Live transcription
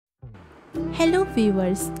Hello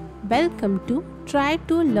viewers, welcome to Try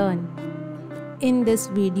to Learn. In this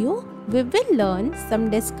video, we will learn some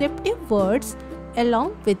descriptive words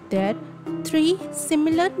along with their 3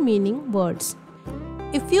 similar meaning words.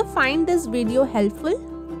 If you find this video helpful,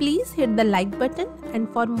 please hit the like button, and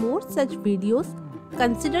for more such videos,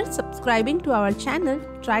 consider subscribing to our channel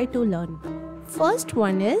Try to Learn. First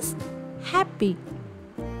one is happy.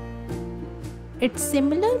 Its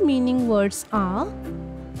similar meaning words are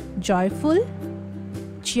joyful,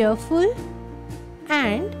 cheerful,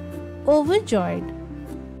 and overjoyed.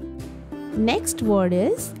 Next word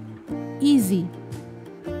is easy.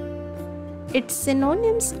 Its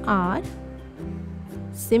synonyms are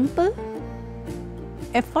simple,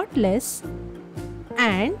 effortless,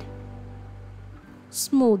 and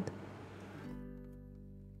smooth.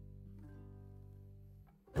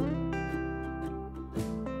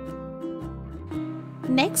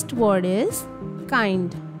 Next word is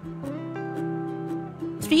kind.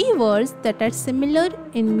 3 words that are similar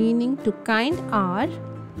in meaning to kind are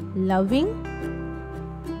loving,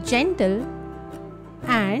 gentle,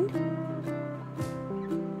 and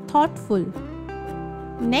thoughtful.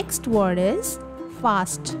 Next word is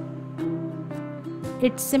fast.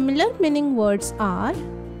 Its similar meaning words are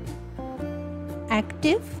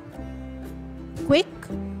active, quick,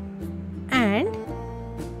 and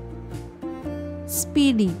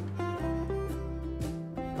speedy.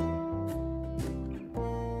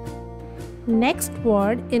 Next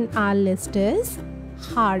word in our list is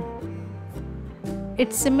hard.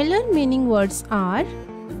 Its similar meaning words are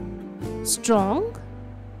strong,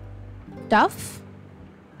 tough,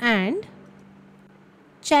 and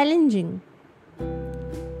challenging.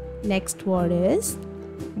 Next word is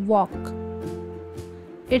walk.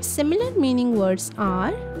 Its similar meaning words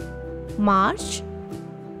are march,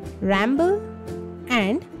 ramble,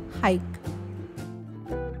 and hike.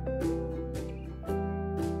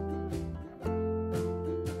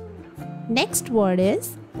 Next word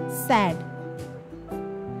is sad.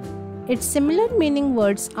 Its similar meaning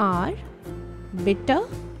words are bitter,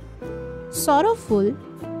 sorrowful,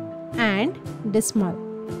 and dismal.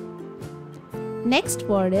 Next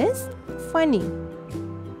word is funny.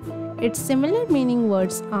 Its similar meaning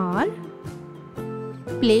words are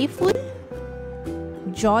playful,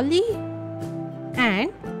 jolly,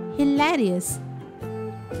 and hilarious.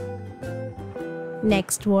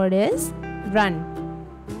 Next word is run.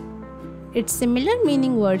 Its similar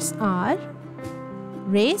meaning words are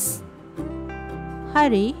race,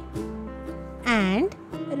 hurry, and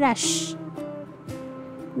rush.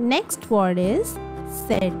 Next word is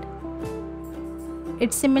said.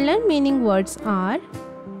 Its similar meaning words are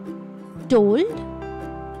told,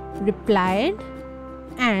 replied,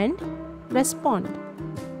 and responded.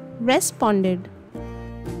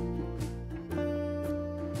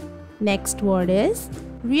 Next word is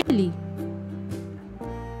really.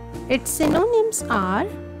 Its synonyms are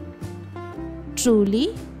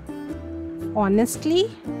truly, honestly,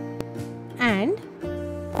 and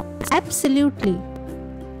absolutely.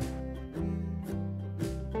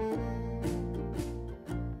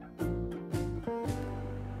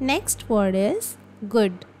 Next word is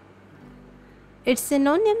good. Its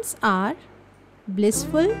synonyms are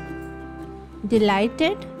blissful,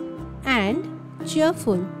 delighted, and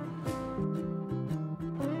cheerful.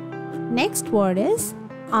 Next word is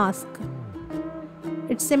ask.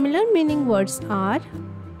 Its similar meaning words are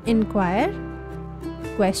inquire,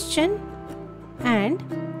 question, and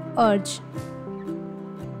urge.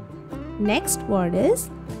 Next word is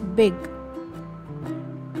big.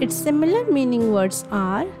 Its similar meaning words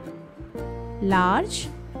are large,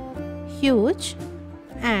 huge,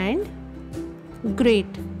 and great.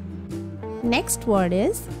 Next word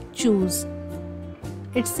is choose.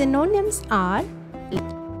 Its synonyms are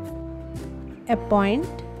appoint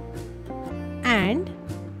and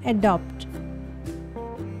adopt.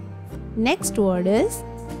 Next word is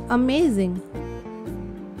amazing.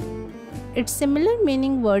 Its similar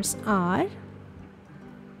meaning words are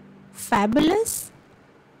fabulous,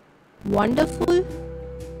 wonderful,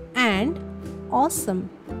 and awesome.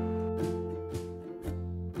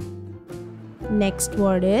 Next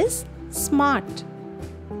word is smart.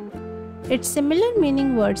 Its similar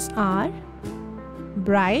meaning words are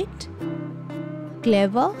bright,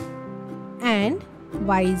 clever, and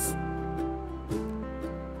wise.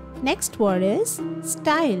 Next word is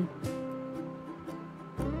style.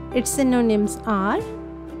 Its synonyms are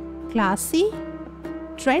classy,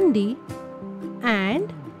 trendy,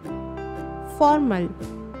 and formal.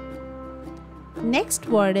 Next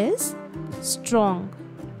word is strong.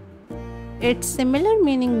 Its similar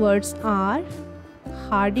meaning words are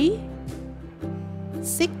hardy,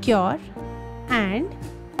 secure and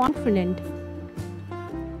confident.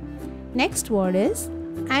 Next word is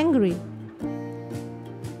angry.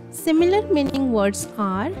 Similar meaning words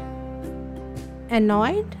are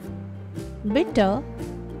annoyed, bitter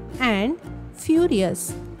and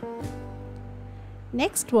furious.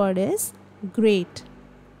 Next word is great.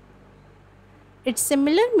 Its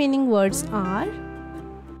similar meaning words are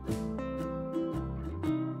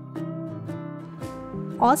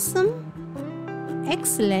awesome,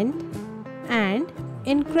 excellent and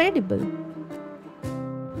incredible.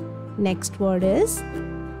 Next word is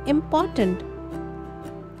important.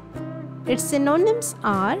 Its synonyms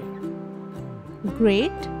are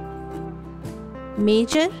great,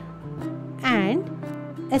 major and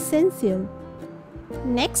essential.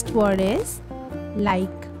 Next word is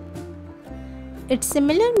like. Its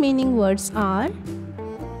similar meaning words are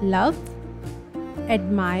love,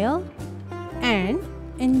 admire and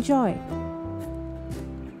enjoy.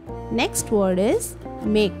 Next word is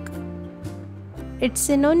make. Its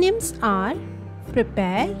synonyms are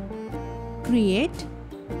prepare, create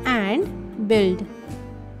and build.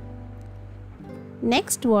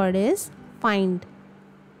 Next word is find.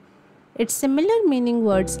 Its similar meaning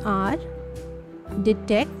words are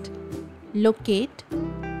detect, locate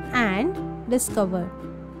and discover.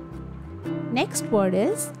 Next word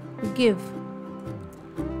is give.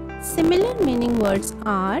 Similar meaning words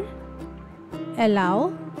are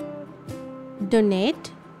allow,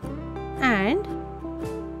 donate and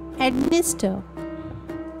administer.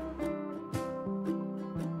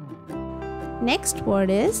 Next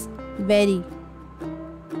word is very.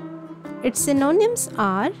 Its synonyms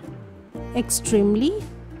are extremely,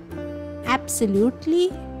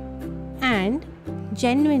 absolutely and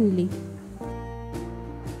genuinely.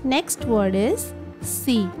 Next word is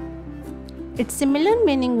see. Its similar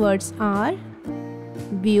meaning words are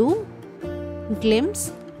view,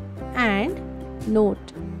 glimpse and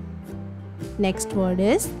note. Next word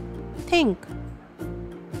is think.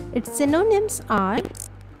 Its synonyms are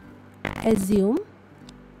assume,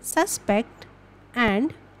 suspect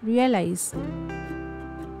and realize.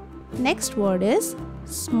 Next word is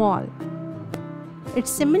small. Its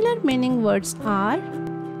similar meaning words are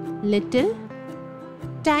little,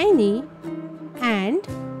 tiny and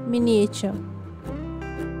miniature.